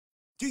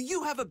Do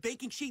you have a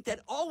baking sheet that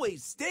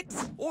always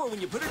sticks? Or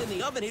when you put it in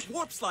the oven, it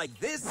warps like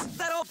this?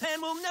 That old pan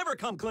will never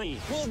come clean.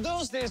 Well,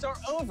 those days are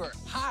over.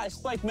 Hi,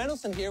 Spike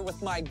Mendelson here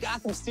with my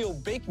Gotham Steel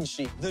baking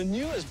sheet, the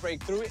newest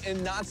breakthrough in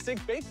nonstick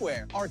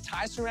bakeware. Our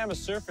Ti-Cerama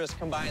surface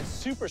combines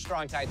super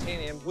strong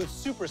titanium with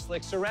super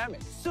slick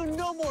ceramic. So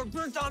no more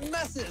burnt-on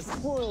messes.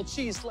 Royal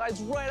cheese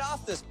slides right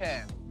off this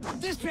pan.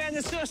 This pan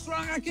is so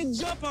strong I can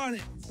jump on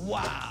it.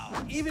 Wow.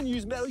 Even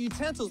use metal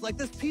utensils like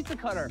this pizza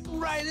cutter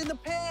right in the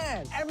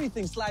pan.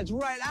 Everything slides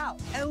right out.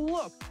 And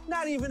look,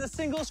 not even a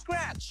single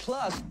scratch.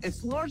 Plus,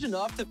 it's large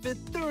enough to fit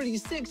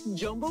 36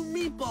 jumbo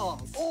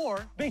meatballs.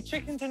 Or bake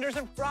chicken tenders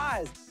and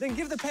fries. Then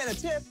give the pan a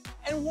tip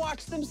and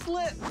watch them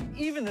slip.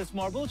 Even this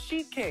marble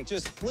sheet cake.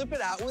 Just flip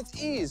it out with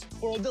ease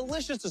for a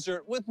delicious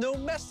dessert with no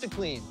mess to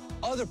clean.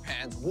 Other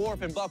pans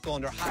warp and buckle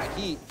under high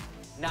heat.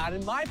 Not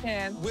in my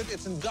pan. With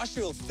its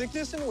industrial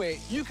thickness and weight,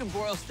 you can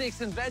broil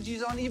steaks and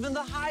veggies on even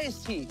the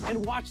highest heat.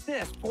 And watch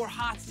this, pour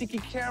hot sticky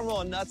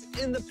caramel and nuts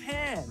in the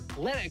pan.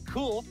 Let it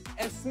cool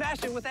and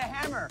smash it with a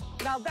hammer.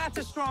 Now that's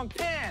a strong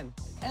pan.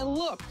 And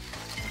look,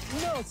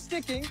 no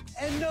sticking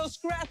and no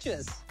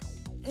scratches.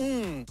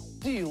 Mmm,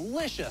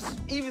 delicious.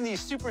 Even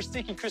these super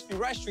sticky crispy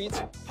rice treats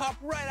pop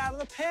right out of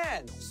the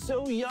pan.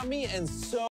 So yummy and so